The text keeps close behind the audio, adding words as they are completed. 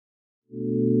Fashion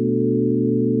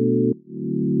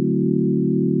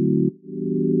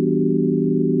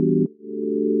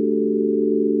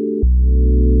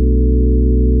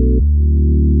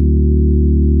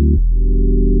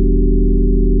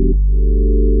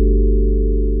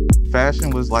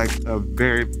was like a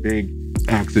very big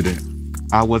accident.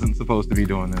 I wasn't supposed to be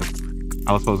doing this.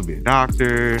 I was supposed to be a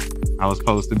doctor. I was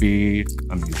supposed to be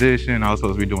a musician. I was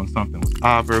supposed to be doing something with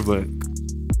opera, but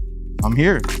I'm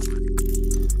here.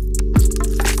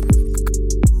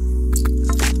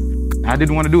 I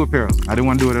didn't want to do apparel. I didn't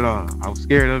want to do it at all. I was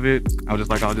scared of it. I was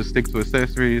just like, I'll just stick to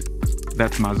accessories.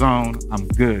 That's my zone. I'm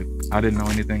good. I didn't know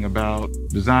anything about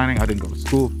designing. I didn't go to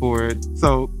school for it.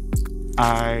 So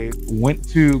I went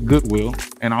to Goodwill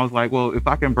and I was like, well, if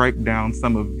I can break down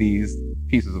some of these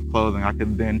pieces of clothing, I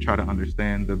could then try to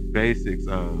understand the basics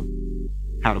of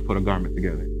how to put a garment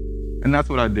together. And that's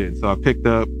what I did. So I picked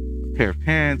up a pair of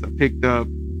pants, I picked up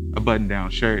a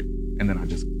button-down shirt, and then I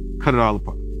just cut it all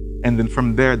apart. And then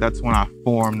from there, that's when I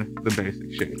formed the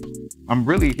basic shape. I'm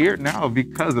really here now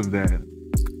because of that.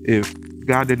 If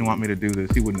God didn't want me to do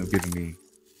this, he wouldn't have given me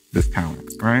this talent,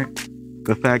 right?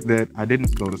 The fact that I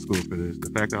didn't go to school for this, the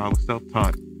fact that I was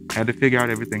self-taught, I had to figure out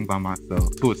everything by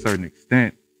myself to a certain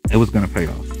extent, it was gonna pay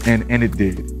off. And it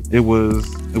did. It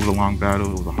was a long battle,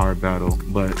 it was a hard battle,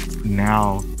 but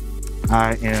now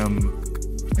I am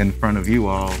in front of you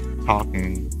all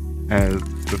talking as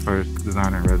the first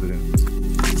designer in residence.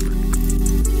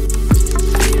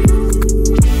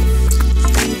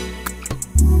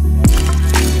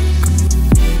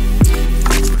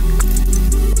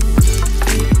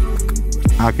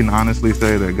 I can honestly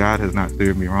say that God has not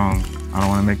steered me wrong. I don't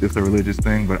want to make this a religious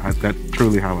thing, but that's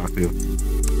truly how I feel.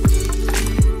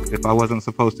 If I wasn't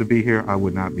supposed to be here, I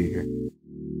would not be here.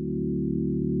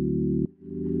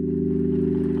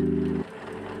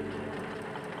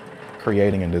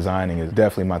 Creating and designing is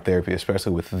definitely my therapy,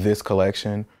 especially with this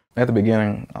collection. At the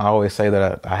beginning, I always say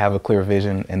that I have a clear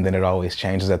vision and then it always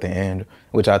changes at the end,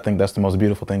 which I think that's the most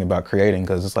beautiful thing about creating,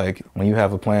 because it's like when you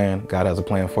have a plan, God has a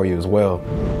plan for you as well.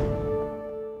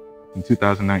 In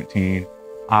 2019,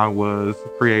 I was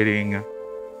creating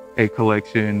a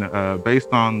collection based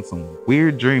on some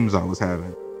weird dreams I was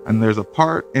having. And there's a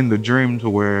part in the dream to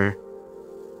where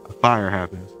a fire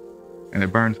happens and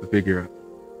it burns the figure up.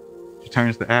 She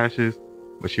turns to ashes,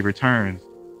 but she returns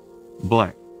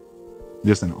black,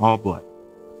 just in all black.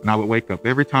 And I would wake up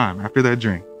every time after that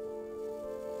dream.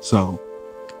 So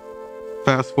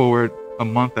fast forward a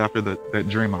month after that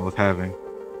dream I was having,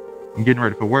 I'm getting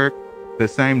ready for work. The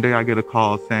same day I get a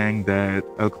call saying that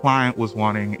a client was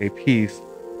wanting a piece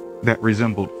that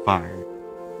resembled fire.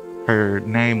 Her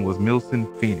name was Milson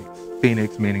Phoenix.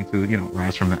 Phoenix meaning to,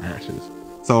 rise from the ashes.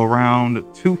 So around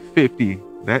 2:50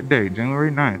 that day, January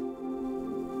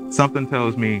 9th, something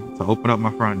tells me to open up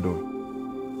my front door.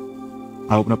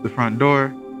 I open up the front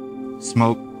door,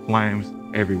 smoke, flames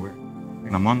everywhere.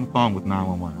 And I'm on the phone with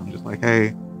 911. I'm just like,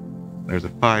 hey, there's a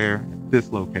fire at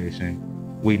this location.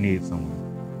 We need someone.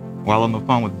 While on the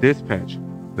phone with dispatch,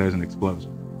 there's an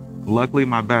explosion. Luckily,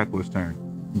 my back was turned.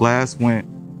 Glass went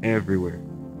everywhere.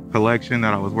 Collection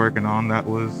that I was working on that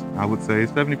was, I would say,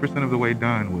 70% of the way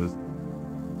done was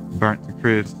burnt to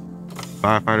crisp.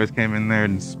 Firefighters came in there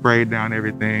and sprayed down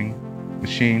everything.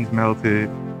 Machines melted.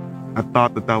 I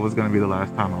thought that was gonna be the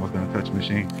last time I was gonna touch a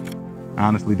machine. I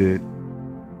honestly did.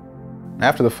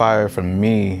 After the fire, for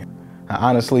me, I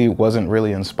honestly wasn't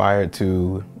really inspired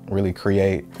to really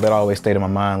create. That always stayed in my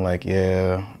mind, like,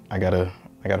 yeah, I gotta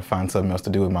find something else to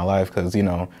do with my life, because,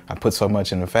 I put so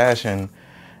much into fashion,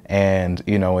 and,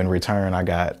 in return, I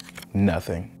got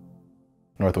nothing.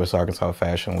 Northwest Arkansas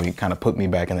Fashion Week kind of put me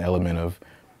back in the element of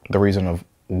the reason of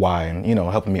why, and,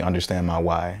 helping me understand my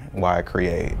why I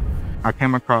create. I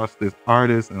came across this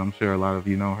artist, and I'm sure a lot of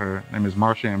you know her. Her name is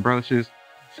Marsha Ambrosius.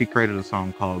 She created a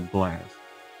song called Glass.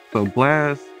 So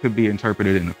glass could be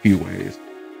interpreted in a few ways.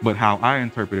 But how I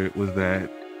interpreted it was that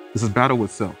this is battle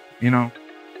with self,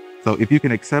 So if you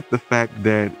can accept the fact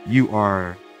that you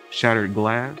are shattered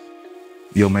glass,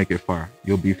 you'll make it far.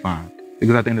 You'll be fine.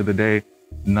 Because at the end of the day,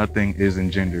 nothing is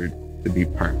engendered to be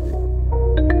perfect.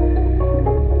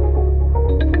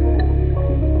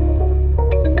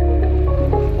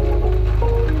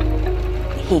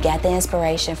 He got the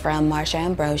inspiration from Marsha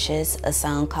Ambrosius, a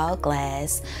song called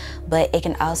Glass, but it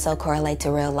can also correlate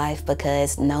to real life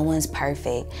because no one's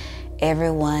perfect.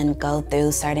 Everyone go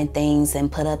through certain things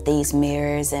and put up these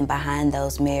mirrors, and behind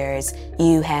those mirrors,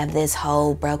 you have this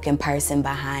whole broken person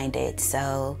behind it.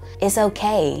 So it's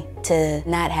okay to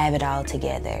not have it all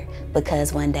together,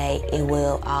 because one day it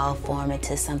will all form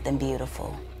into something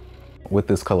beautiful. With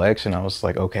this collection, I was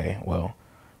like, okay, well,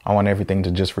 I I want everything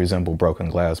to just resemble broken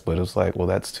glass, but it's like, well,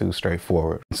 that's too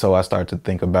straightforward. So I started to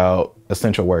think about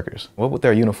essential workers. What would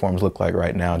their uniforms look like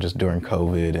right now just during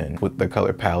COVID and with the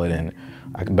color palette and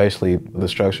basically the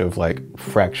structure of like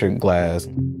fractured glass.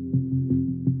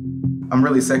 I'm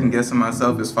really second guessing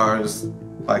myself as far as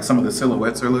like some of the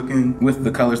silhouettes are looking with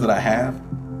the colors that I have.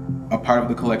 A part of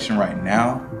the collection right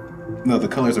now, the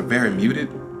colors are very muted.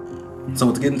 So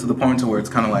it's getting to the point to where it's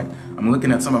kind of like, I'm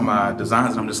looking at some of my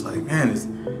designs and I'm just like, man,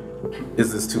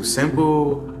 is this too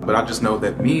simple? But I just know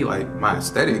that me, like my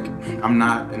aesthetic, I'm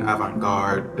not an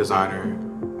avant-garde designer.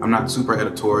 I'm not super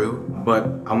editorial, but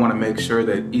I want to make sure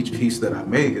that each piece that I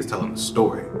make is telling a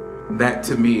story. That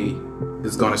to me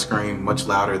is going to scream much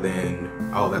louder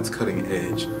than, oh, that's cutting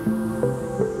edge.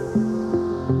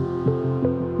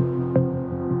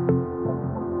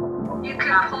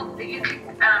 You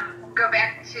could go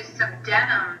back to some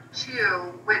denim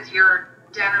too with your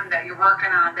denim that you're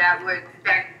working on. That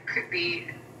could be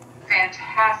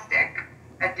fantastic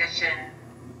addition.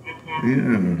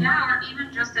 Yeah, or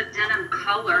even just a denim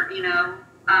color, you know,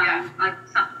 like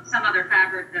some other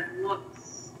fabric that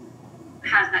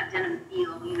has that denim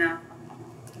feel, you know.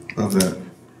 Love that.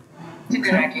 It's a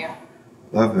good idea.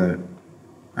 Love that.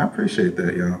 I appreciate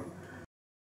that, y'all.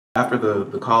 After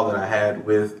the call that I had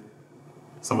with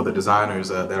some of the designers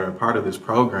that are part of this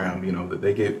program, you know, that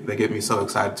they get me so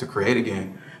excited to create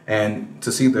again, and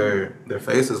to see their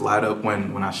faces light up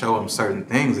when I show them certain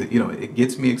things, it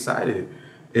gets me excited.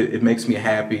 It makes me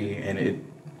happy, and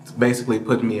it's basically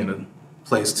put me in a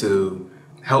place to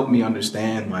help me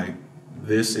understand, like,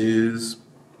 this is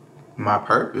my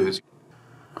purpose.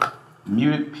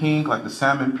 Muted pink, like the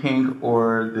salmon pink,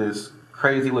 or this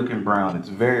crazy looking brown. It's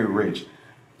very rich.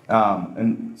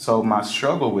 And so my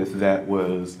struggle with that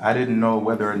was I didn't know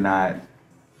whether or not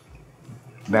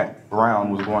that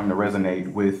brown was going to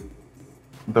resonate with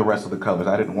the rest of the colors.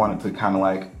 I didn't want it to kind of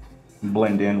like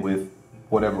blend in with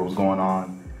whatever was going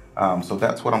on. So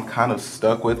that's what I'm kind of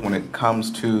stuck with when it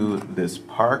comes to this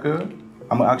parka.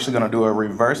 I'm actually going to do a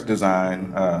reverse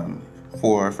design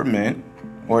for men,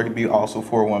 or it could be also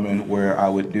for a woman, where I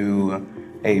would do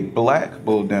a black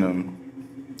bull denim,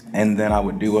 and then I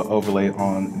would do an overlay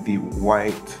on the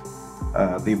white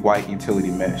utility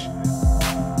mesh.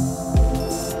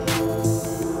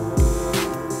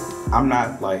 I'm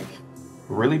not like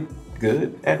really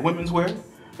good at women's wear.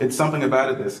 It's something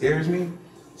about it that scares me.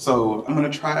 So I'm gonna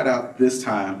try it out this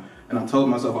time. And I told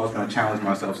myself I was gonna challenge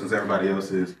myself since everybody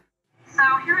else is. So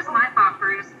here's my thought,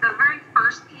 Bruce. The very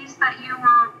first piece that you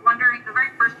were wondering, the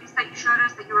very first piece that you showed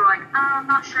us that you were like, oh, I'm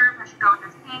not sure if I should go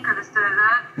with this pink or this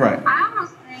da-da-da. Right. I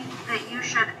almost think that you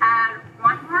should add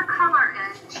one more color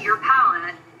in to your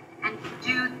palette and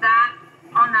do that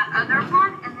on that other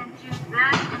one, and then do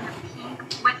this in the pink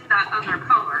with that other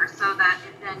color, so that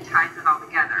it then ties it all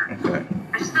together. Okay.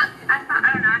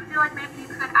 I don't know, I feel like maybe you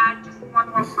could add just one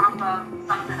more pop of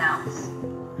something else.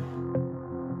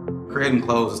 Creating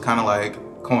clothes is kind of like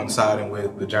coinciding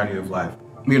with the journey of life.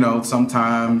 You know,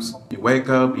 sometimes you wake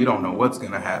up, you don't know what's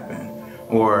gonna happen.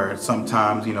 Or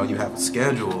sometimes, you know, you have a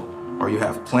schedule or you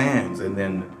have plans and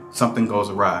then something goes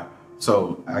awry.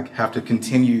 So I have to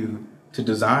continue to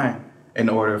design in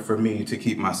order for me to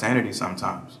keep my sanity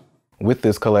sometimes. With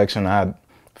this collection, I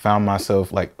found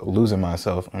myself like losing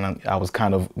myself, and I was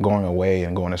kind of going away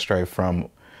and going astray from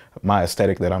my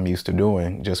aesthetic that I'm used to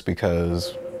doing, just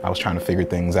because I was trying to figure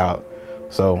things out.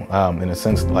 So in a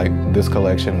sense, like, this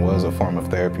collection was a form of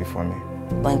therapy for me.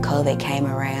 When COVID came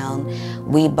around,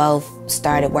 we both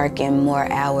started working more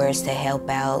hours to help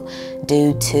out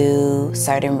due to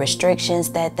certain restrictions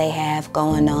that they have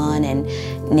going on and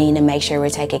needing to make sure we're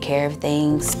taking care of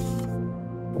things.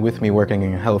 With me working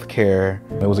in healthcare,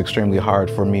 it was extremely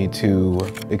hard for me to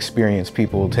experience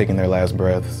people taking their last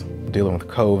breaths, dealing with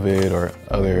COVID or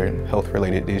other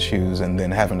health-related issues, and then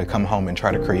having to come home and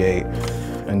try to create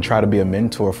and try to be a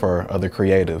mentor for other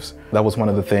creatives. That was one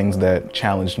of the things that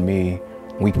challenged me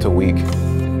week to week.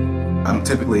 I'm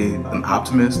typically an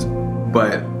optimist,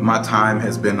 but my time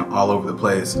has been all over the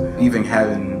place. Even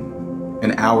having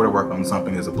an hour to work on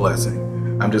something is a blessing.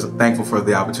 I'm just thankful for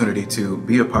the opportunity to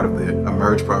be a part of the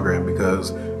Emerge program,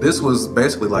 because this was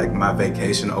basically like my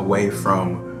vacation away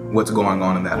from what's going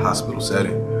on in that hospital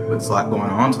setting. It's a lot going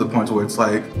on to the point where it's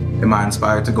like, am I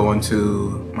inspired to go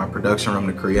into my production room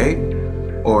to create?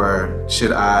 Or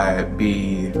should I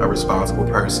be a responsible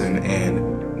person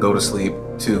and go to sleep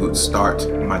to start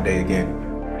my day again?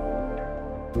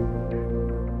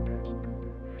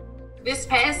 This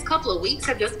past couple of weeks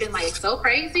have just been like so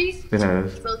crazy. It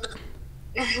has.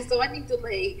 So I need to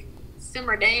like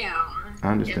simmer down.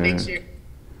 I understand. And make sure.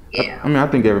 Yeah. I mean, I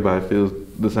think everybody feels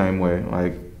the same way.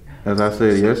 Like, as I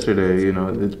said yesterday, you know,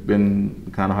 it's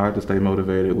been kind of hard to stay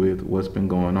motivated with what's been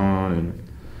going on and,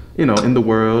 you know, in the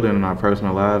world and in our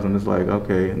personal lives. And it's like,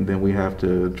 okay, and then we have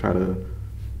to try to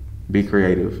be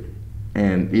creative.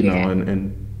 And, you know,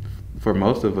 and for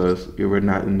most of us, we're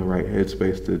not in the right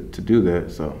headspace to do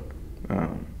that. So,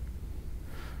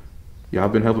 y'all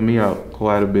been helping me out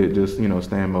quite a bit, just, you know,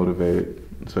 staying motivated,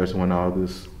 especially when all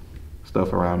this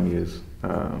stuff around me is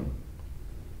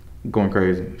going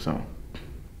crazy. So.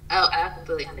 Oh, I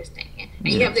completely understand.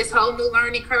 And you have this whole new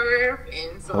learning curve,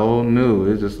 and so whole new.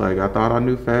 It's just like I thought I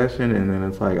knew fashion, and then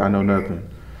it's like I know nothing.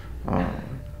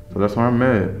 So that's where I'm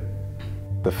at.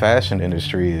 The fashion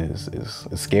industry is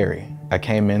scary. I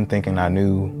came in thinking I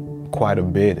knew quite a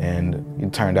bit, and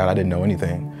it turned out I didn't know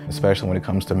anything, especially when it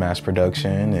comes to mass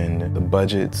production and the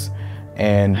budgets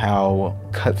and how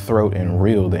cutthroat and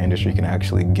real the industry can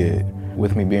actually get.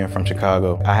 With me being from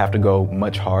Chicago, I have to go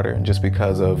much harder just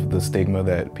because of the stigma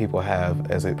that people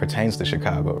have as it pertains to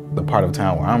Chicago. The part of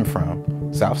town where I'm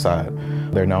from, South Side,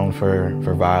 they're known for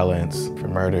violence, for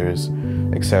murders,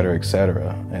 et cetera, et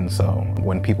cetera. And so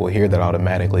when people hear that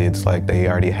automatically, it's like they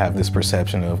already have this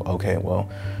perception of, okay, well,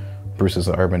 Bruce is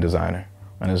an urban designer.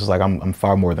 And it's just like, I'm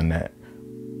far more than that.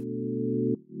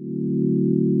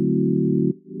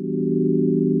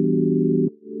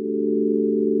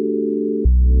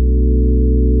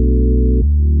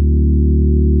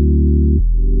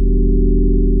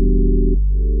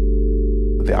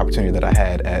 The opportunity that I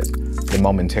had at the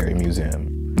Momentary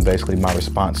Museum. Basically my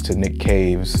response to Nick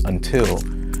Cave's Until,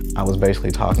 I was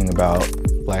basically talking about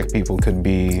Black people could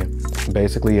be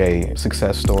basically a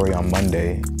success story on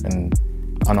Monday, an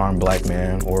unarmed Black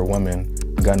man or woman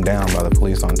gunned down by the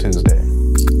police on Tuesday.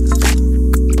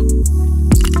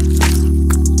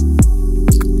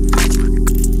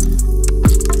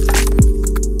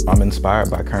 I'm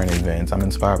inspired by current events. I'm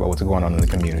inspired by what's going on in the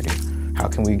community. How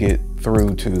can we get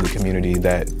through to the community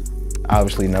that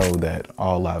obviously know that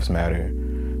all lives matter,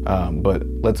 but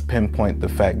let's pinpoint the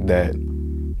fact that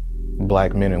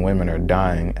Black men and women are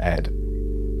dying at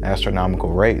astronomical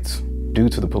rates due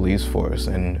to the police force,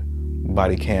 and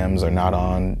body cams are not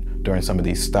on during some of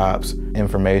these stops.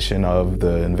 Information of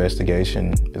the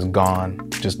investigation is gone,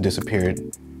 just disappeared.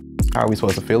 How are we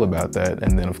supposed to feel about that?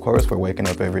 And then of course we're waking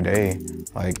up every day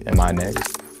like, am I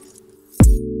next?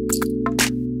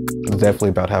 It's definitely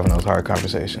about having those hard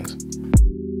conversations.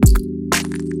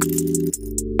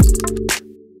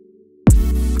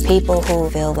 People who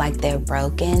feel like they're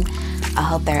broken, I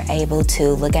hope they're able to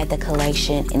look at the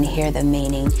collection and hear the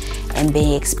meaning and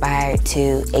be inspired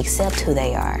to accept who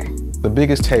they are. The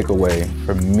biggest takeaway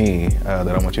for me that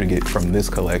I want you to get from this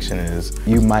collection is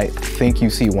you might think you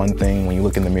see one thing when you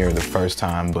look in the mirror the first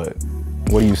time, but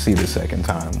what do you see the second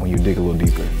time when you dig a little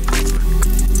deeper?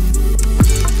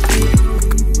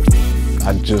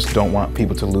 I just don't want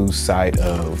people to lose sight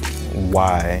of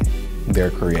why they're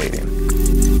creating.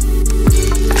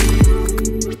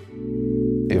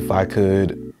 If I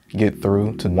could get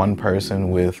through to one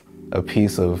person with a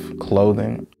piece of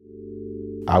clothing,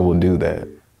 I will do that.